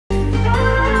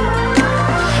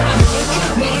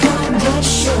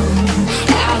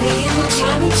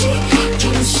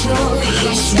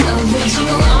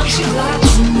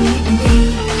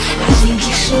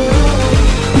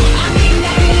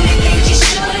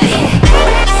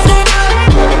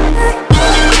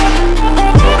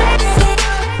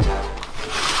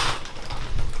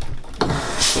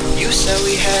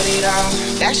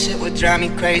that shit would drive me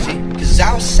crazy. Cause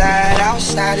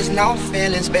outside is no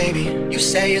feelings, baby. You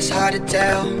say it's hard to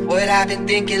tell what I've been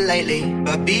thinking lately,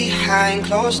 but behind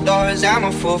closed doors, I'm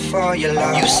a fool for your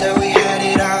love. You said we had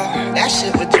it all, that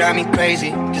shit would drive me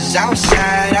crazy. Cause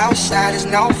outside is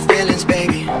no feelings,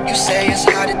 baby. You say it's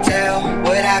hard to tell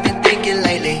what I've been thinking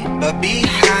lately, but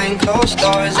behind closed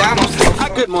doors, I'm a fool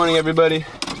for. Good morning, everybody.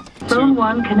 Phone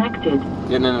 1 connected.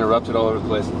 Getting interrupted all over the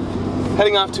place.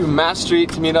 Heading off to Mass Street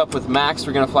to meet up with Max.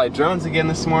 We're gonna fly drones again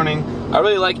this morning. I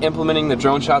really like implementing the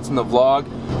drone shots in the vlog.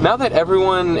 Now that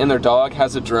everyone and their dog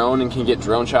has a drone and can get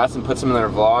drone shots and puts them in their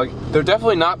vlog, they're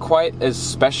definitely not quite as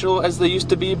special as they used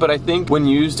to be, but I think when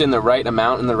used in the right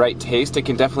amount and the right taste, it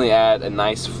can definitely add a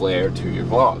nice flair to your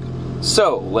vlog.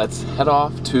 So let's head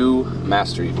off to Mass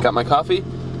Street. Got my coffee.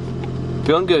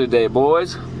 Feeling good today,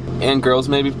 boys. And girls,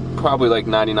 maybe. Probably like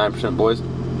 99% boys.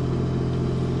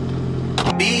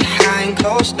 Behind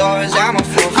closed doors, I'm a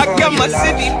fool for I got my your love.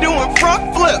 city doing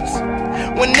front flips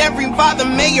when every father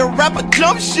mayor rapper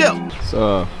jump ship.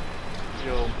 So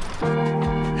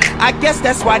I guess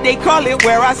that's why they call it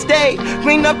where I stay.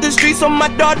 Clean up the streets so my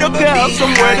daughter can have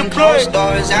somewhere to play.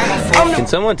 can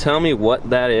someone tell me what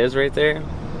that is right there?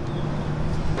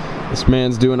 This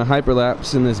man's doing a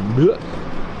hyperlapse in this.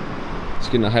 He's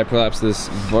getting a hyperlapse of this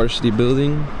varsity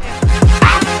building.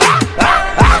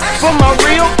 For my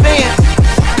real fans,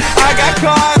 I got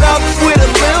caught up with a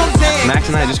little dance. Max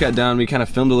and I just got done. We kind of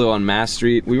filmed a little on Mass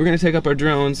Street. We were going to take up our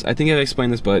drones. I think I've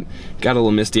explained this, but got a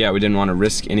little misty out. We didn't want to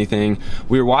risk anything.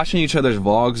 We were watching each other's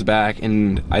vlogs back,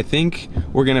 and I think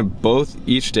we're going to both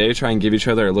each day try and give each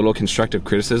other a little constructive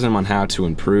criticism on how to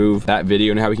improve that video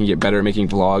and how we can get better at making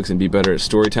vlogs and be better at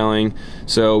storytelling.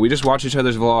 So we just watched each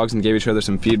other's vlogs and gave each other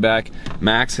some feedback.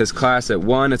 Max has class at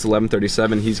 1. It's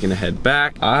 11:37. He's going to head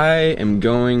back. I am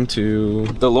going to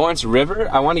the Lawrence River.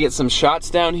 I want to get some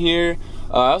shots down here.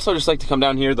 I also just like to come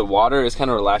down here. The water is kind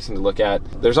of relaxing to look at.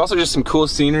 There's also just some cool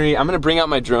scenery. I'm gonna bring out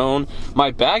my drone.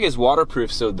 My bag is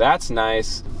waterproof, so that's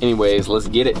nice. Anyways, let's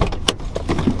get it.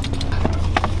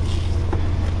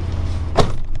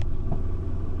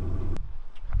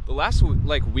 The last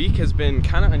week has been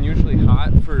kind of unusually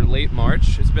hot for late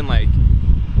March. It's been like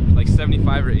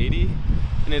 75 or 80,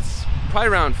 and it's probably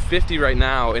around 50 right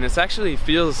now, and it actually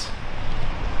feels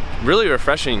really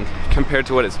refreshing compared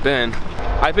to what it's been.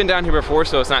 I've been down here before,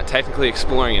 so it's not technically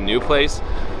exploring a new place,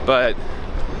 but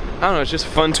I don't know, it's just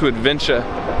fun to adventure.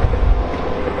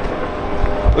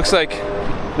 Looks like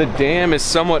the dam is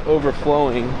somewhat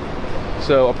overflowing,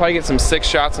 so I'll probably get some sick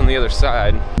shots on the other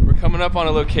side. We're coming up on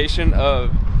a location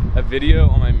of a video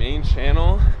on my main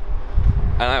channel,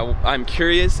 and I'm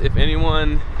curious if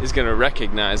anyone is gonna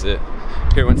recognize it.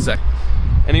 Here, one sec.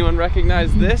 Anyone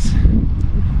recognize this?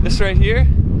 This right here?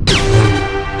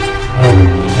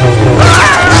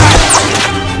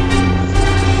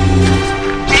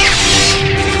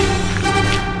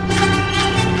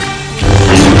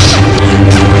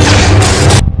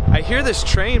 I hear this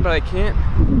train, but I can't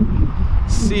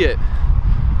see it.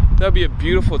 That'd be a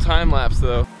beautiful time lapse,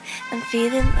 though. I'm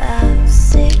feeling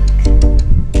lovesick,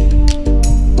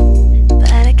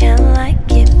 but I kinda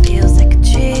like it. Feels like a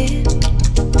trip.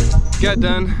 Got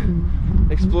done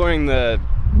exploring the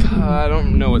I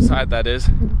don't know what side that is.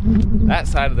 That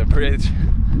side of the bridge.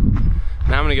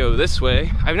 Now I'm gonna go this way.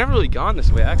 I've never really gone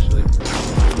this way, actually.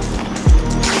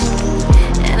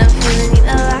 And I'm feeling it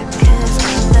a lot, 'cause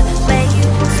the way you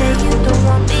say you don't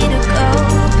want me to go.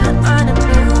 Put on a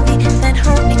movie, then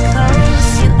hold me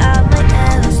close. You are my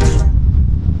LSD.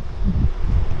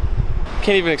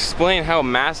 Can't even explain how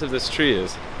massive this tree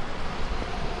is.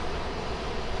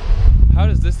 How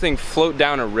does this thing float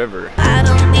down a river? I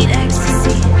don't need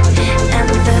ecstasy, and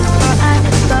therefore I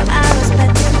never thought I was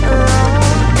better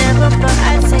alone. Never thought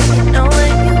I'd say you know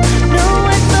when you know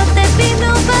I thought there'd be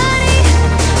nobody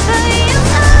but you.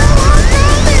 I wanna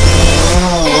be.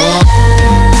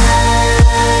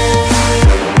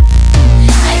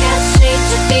 I got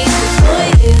stranger feelings for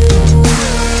you.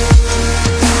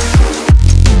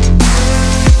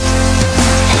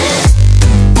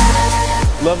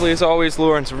 Lovely as always,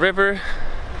 Lawrence River.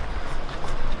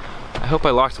 I hope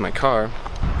I locked my car.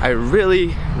 I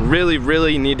really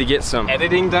need to get some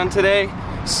editing done today,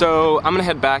 so I'm gonna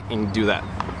head back and do that.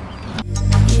 Do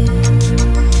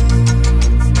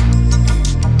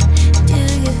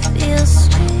you feel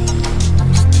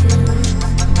strange too?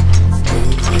 Do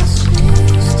you feel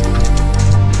strange too?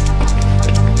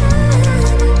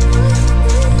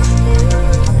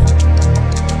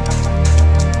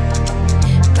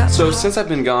 So since I've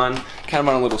been gone, kind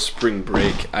of on a little spring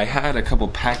break, I had a couple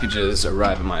packages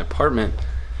arrive at my apartment,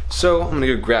 so I'm gonna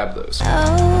go grab those.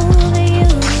 Over you.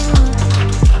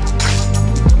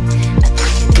 I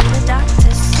think you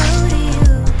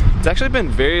It's actually been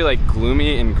very like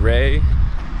gloomy and gray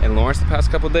in Lawrence the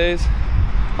past couple days.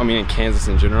 I mean in Kansas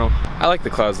in general. I like the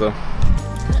clouds though.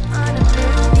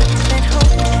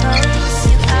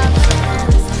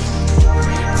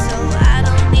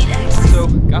 So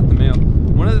got the mail.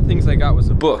 One of the things I got was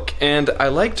a book, and I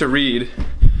like to read,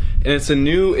 and it's the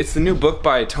new book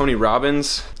by Tony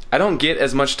Robbins. I don't get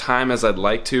as much time as I'd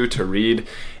like to read,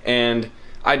 and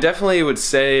I definitely would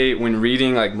say when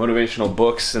reading like motivational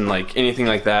books and like anything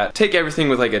like that, take everything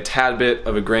with like a tad bit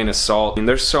of a grain of salt. I mean,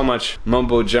 there's so much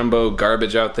mumbo jumbo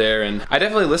garbage out there, and I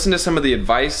definitely listen to some of the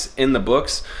advice in the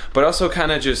books, but also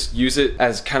kind of just use it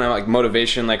as kind of like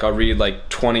motivation. Like I'll read like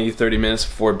 20-30 minutes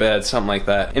before bed, something like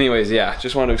that. Anyways, yeah,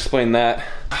 just wanted to explain that.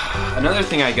 Another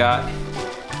thing I got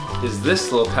is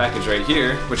this little package right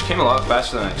here, which came a lot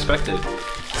faster than I expected.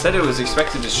 Said it was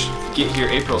expected to get here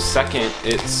April 2nd.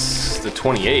 It's the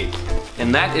 28th.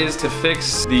 And that is to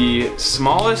fix the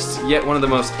smallest yet one of the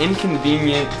most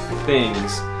inconvenient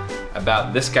things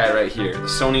about this guy right here, the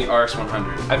Sony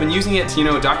RX100. I've been using it to, you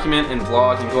know, document and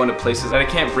vlog and go into places that I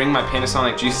can't bring my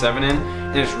Panasonic G7 in,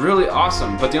 and it's really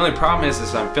awesome. But the only problem is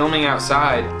I'm filming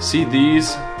outside. See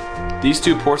these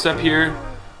two ports up here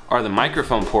are the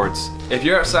microphone ports. If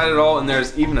you're outside at all and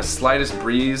there's even a slightest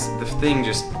breeze, the thing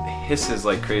just hisses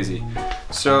like crazy.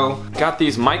 So got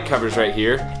these mic covers right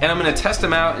here, and I'm gonna test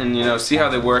them out and, you know, see how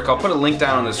they work. I'll put a link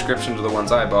down in the description to the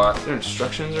ones I bought. Are there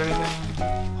instructions or anything?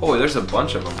 Holy, there's a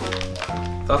bunch of them.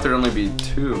 Thought there'd only be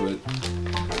 2,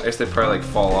 but I guess they probably like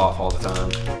fall off all the time.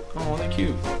 Oh, they're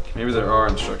cute. Maybe there are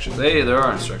instructions. Hey, there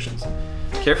are instructions.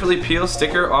 Carefully peel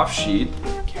sticker off sheet.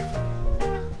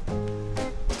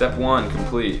 Step 1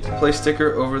 complete. Place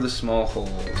sticker over the small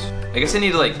holes. I guess I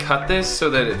need to like cut this so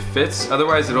that it fits,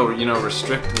 otherwise it'll, you know,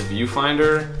 restrict the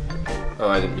viewfinder. Oh,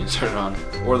 I didn't mean to turn it on.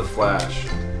 Or the flash.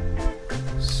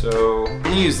 So I'm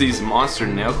gonna use these monster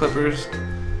nail clippers.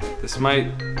 This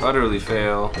might utterly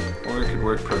fail, or it could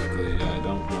work perfectly. I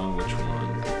don't know which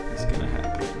one is gonna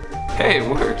happen. Hey, it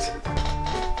worked.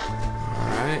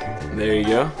 Alright, there you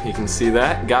go. You can see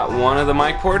that. Got one of the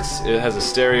mic ports. It has a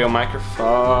stereo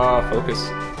microphone.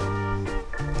 Focus.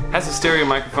 Has a stereo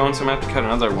microphone, so I'm gonna have to cut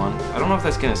another one. I don't know if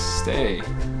that's gonna stay.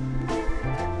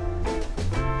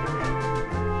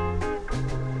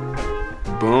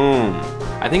 Boom.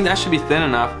 I think that should be thin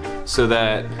enough so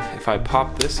that if I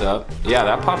pop this up, yeah,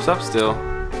 that pops up still.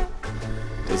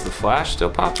 Does the flash still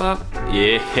pop up?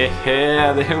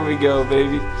 Yeah, there we go,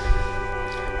 baby.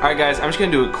 Alright guys, I'm just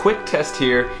gonna do a quick test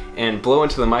here and blow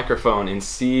into the microphone and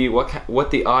see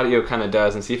what the audio kind of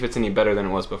does and see if it's any better than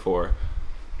it was before.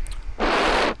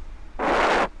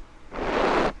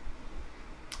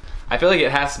 I feel like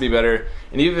it has to be better,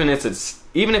 and even if it's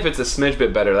a smidge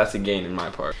bit better, that's a gain in my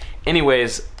part.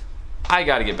 Anyways, I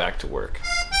gotta get back to work.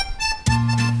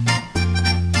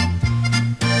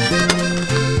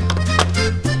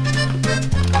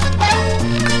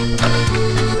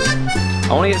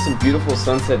 I want to get some beautiful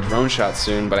sunset drone shots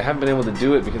soon, but I haven't been able to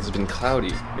do it because it's been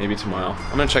cloudy. Maybe tomorrow.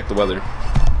 I'm gonna check the weather.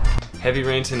 Heavy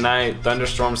rain tonight,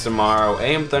 thunderstorms tomorrow,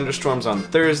 AM thunderstorms on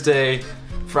Thursday,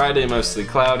 Friday mostly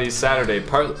cloudy, Saturday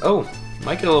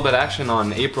might get a little bit of action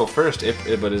on April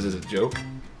 1st, but is it a joke?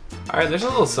 Alright, there's a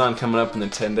little sun coming up in the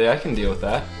 10-day, I can deal with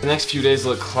that. The next few days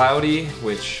look cloudy,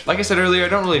 which, like I said earlier, I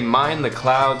don't really mind the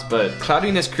clouds, but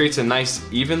cloudiness creates a nice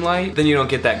even light. Then you don't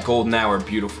get that golden hour,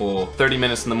 beautiful 30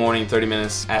 minutes in the morning, 30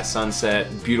 minutes at sunset,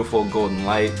 beautiful golden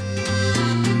light.